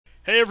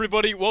Hey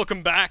everybody,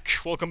 welcome back.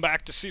 Welcome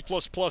back to C++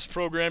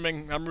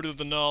 programming. I'm Root of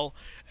the Null,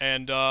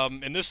 and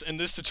in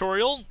this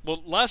tutorial,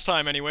 well, last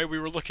time anyway, we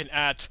were looking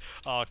at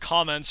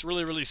comments,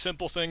 really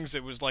simple things.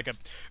 It was like a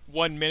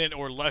 1 minute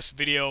or less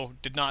video,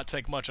 did not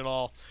take much at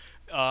all.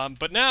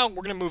 But now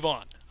we're gonna move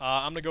on.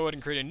 I'm gonna go ahead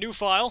and create a new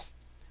file.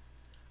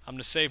 I'm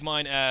gonna save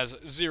mine as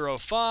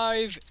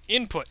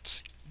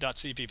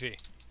 05input.cpp,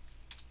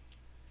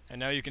 and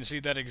now you can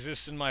see that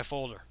exists in my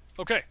folder.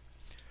 Okay.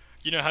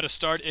 You know how to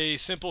start a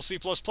simple C++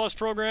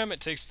 program. It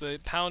takes the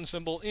pound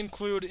symbol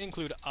include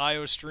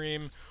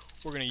IOStream.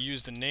 We're going to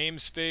use the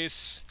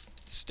namespace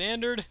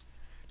standard.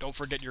 Don't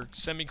forget your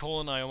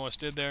semicolon, I almost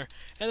did there.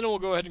 And then we'll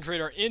go ahead and create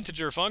our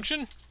integer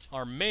function,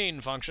 our main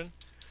function,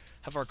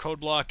 have our code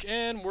block,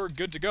 and we're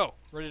good to go,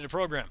 ready to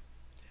program.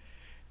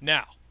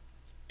 Now,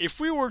 if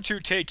we were to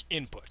take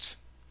input,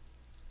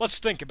 let's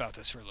think about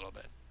this for a little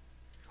bit.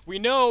 We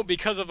know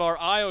because of our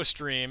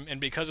IOStream and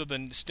because of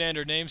the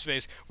standard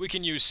namespace, we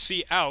can use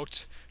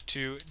cout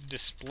to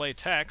display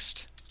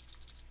text.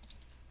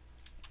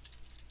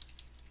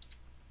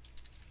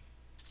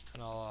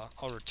 And I'll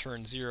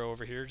return 0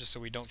 over here just so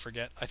we don't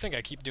forget. I think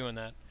I keep doing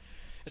that.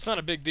 It's not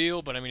a big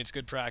deal, but I mean it's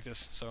good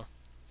practice. So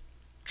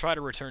try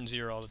to return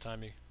 0 all the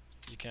time you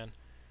can.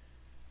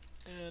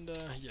 And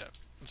yeah,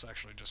 let's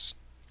actually just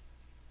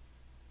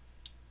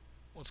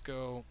let's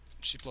go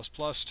C++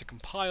 to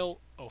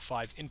compile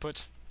 05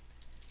 input.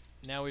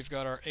 Now we've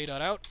got our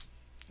a.out,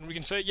 and we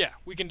can say, yeah,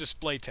 we can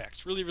display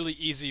text. Really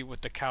easy with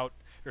the cout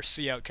or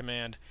cout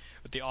command,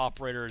 with the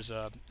operators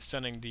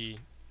sending the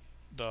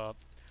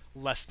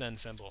less than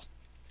symbol.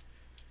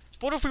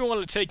 But what if we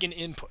wanted to take in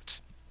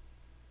input?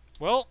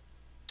 Well,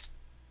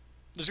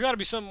 there's got to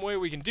be some way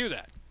we can do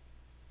that.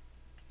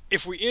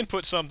 If we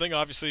input something,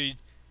 obviously,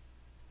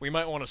 we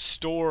might want to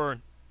store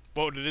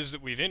what it is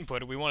that we've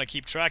inputted. We want to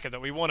keep track of that.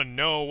 We want to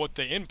know what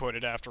they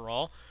inputted after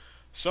all.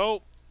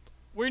 So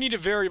we need a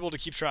variable to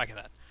keep track of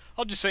that.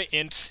 I'll just say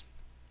int.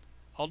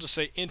 I'll just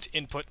say int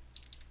input.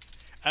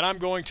 And I'm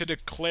going to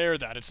declare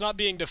that. It's not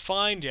being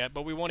defined yet,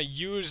 but we want to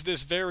use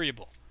this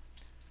variable.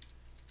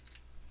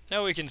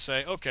 Now we can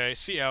say, okay,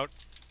 cout,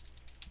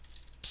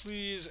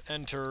 please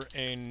enter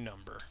a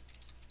number.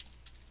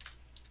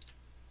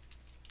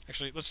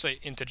 Actually, let's say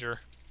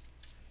integer.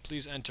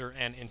 Please enter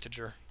an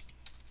integer.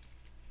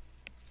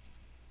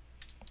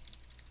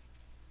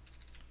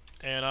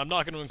 And I'm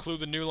not going to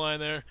include the new line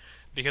there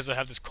because I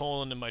have this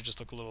colon. It might just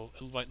look it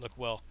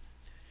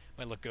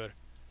might look good.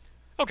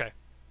 Okay.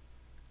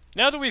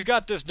 Now that we've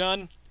got this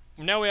done,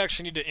 now we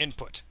actually need to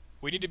input.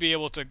 We need to be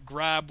able to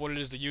grab what it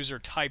is the user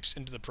types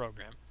into the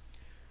program.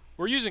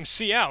 We're using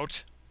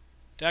cout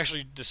to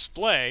actually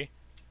display.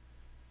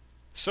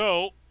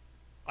 So,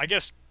 I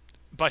guess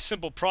by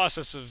simple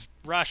process of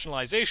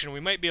rationalization,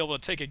 we might be able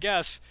to take a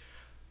guess,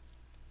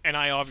 and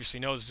I obviously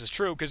know this is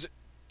true because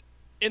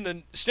in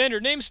the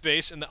standard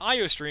namespace, in the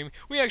IOStream,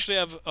 we actually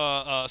have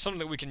something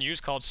that we can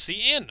use called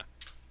cin.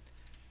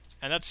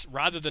 And that's,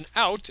 rather than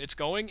out, it's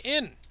going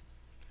in.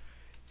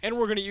 And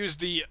we're going to use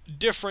the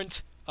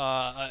different,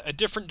 a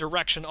different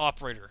direction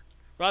operator.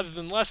 Rather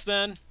than less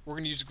than, we're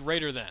going to use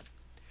greater than.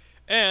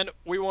 And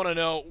we want to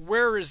know,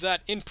 where is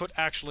that input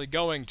actually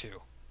going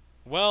to?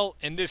 Well,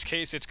 in this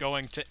case, it's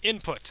going to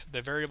input,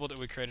 the variable that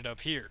we created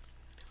up here.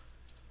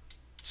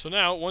 So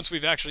now, once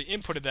we've actually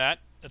inputted that,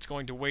 that's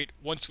going to wait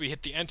once we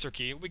hit the enter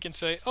key. We can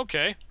say,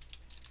 okay,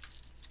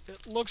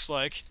 it looks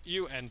like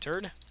you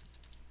entered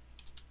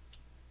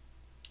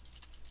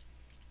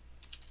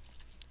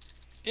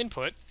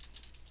input.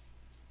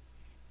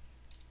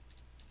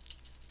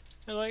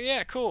 And like,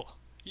 yeah, cool,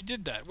 you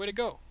did that, way to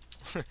go.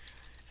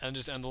 And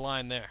just end the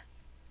line there.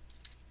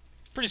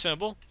 Pretty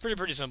simple,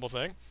 pretty simple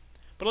thing.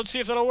 But let's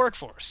see if that'll work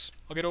for us.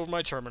 I'll get over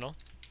my terminal,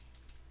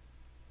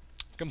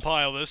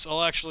 compile this.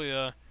 I'll actually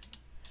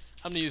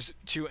I'm going to use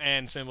two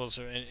and symbols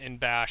in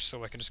bash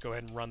so I can just go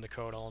ahead and run the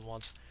code all at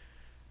once.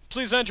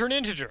 Please enter an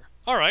integer.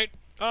 Alright,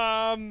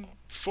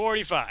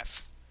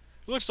 45.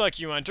 Looks like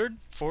you entered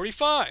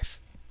 45.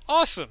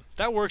 Awesome,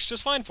 that works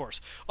just fine for us.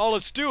 All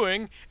it's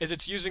doing is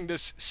it's using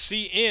this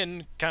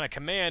cin kind of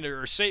command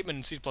or statement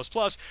in C++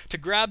 to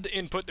grab the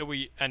input that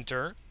we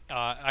enter.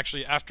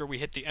 Actually, after we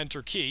hit the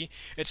enter key,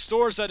 it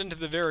stores that into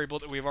the variable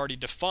that we've already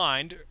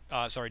declared,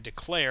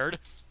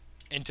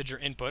 integer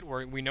input,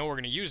 where we know we're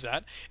going to use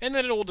that, and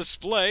then it will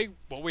display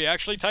what we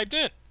actually typed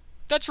in.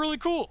 That's really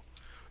cool.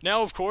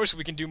 Now, of course,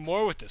 we can do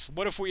more with this.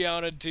 What if we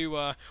wanted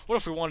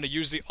to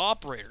use the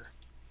operator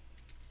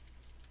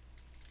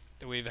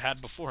that we've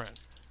had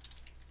beforehand?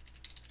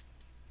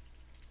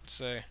 Let's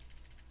say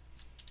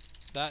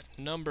that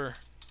number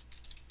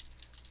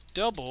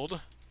doubled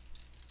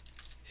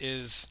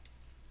is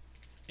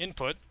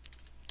input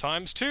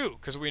times 2,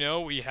 because we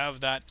know we have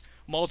that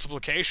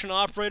multiplication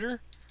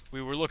operator.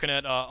 We were looking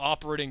at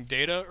operating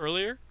data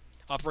earlier,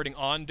 operating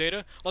on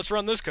data. Let's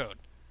run this code.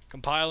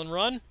 Compile and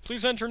run.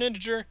 Please enter an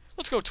integer.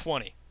 Let's go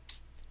 20.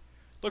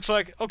 Looks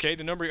like, okay,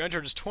 the number you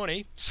entered is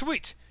 20.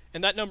 Sweet.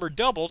 And that number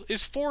doubled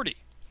is 40.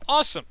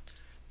 Awesome.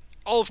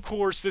 Of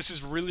course, this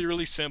is really,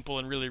 really simple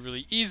and really,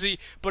 really easy,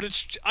 but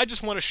I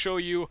just want to show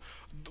you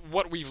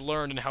what we've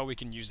learned and how we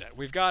can use that.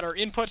 We've got our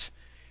input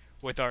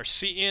with our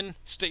cin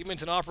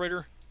statement and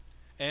operator,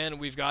 and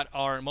we've got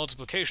our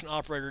multiplication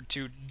operator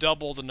to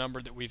double the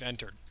number that we've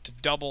entered, to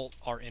double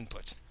our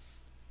input.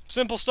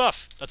 Simple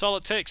stuff. That's all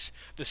it takes.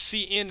 The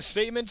cin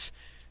statement,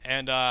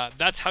 and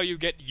that's how you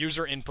get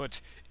user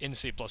input in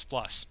C++.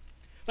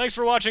 Thanks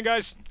for watching,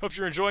 guys. Hope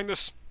you're enjoying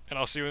this, and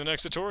I'll see you in the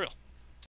next tutorial.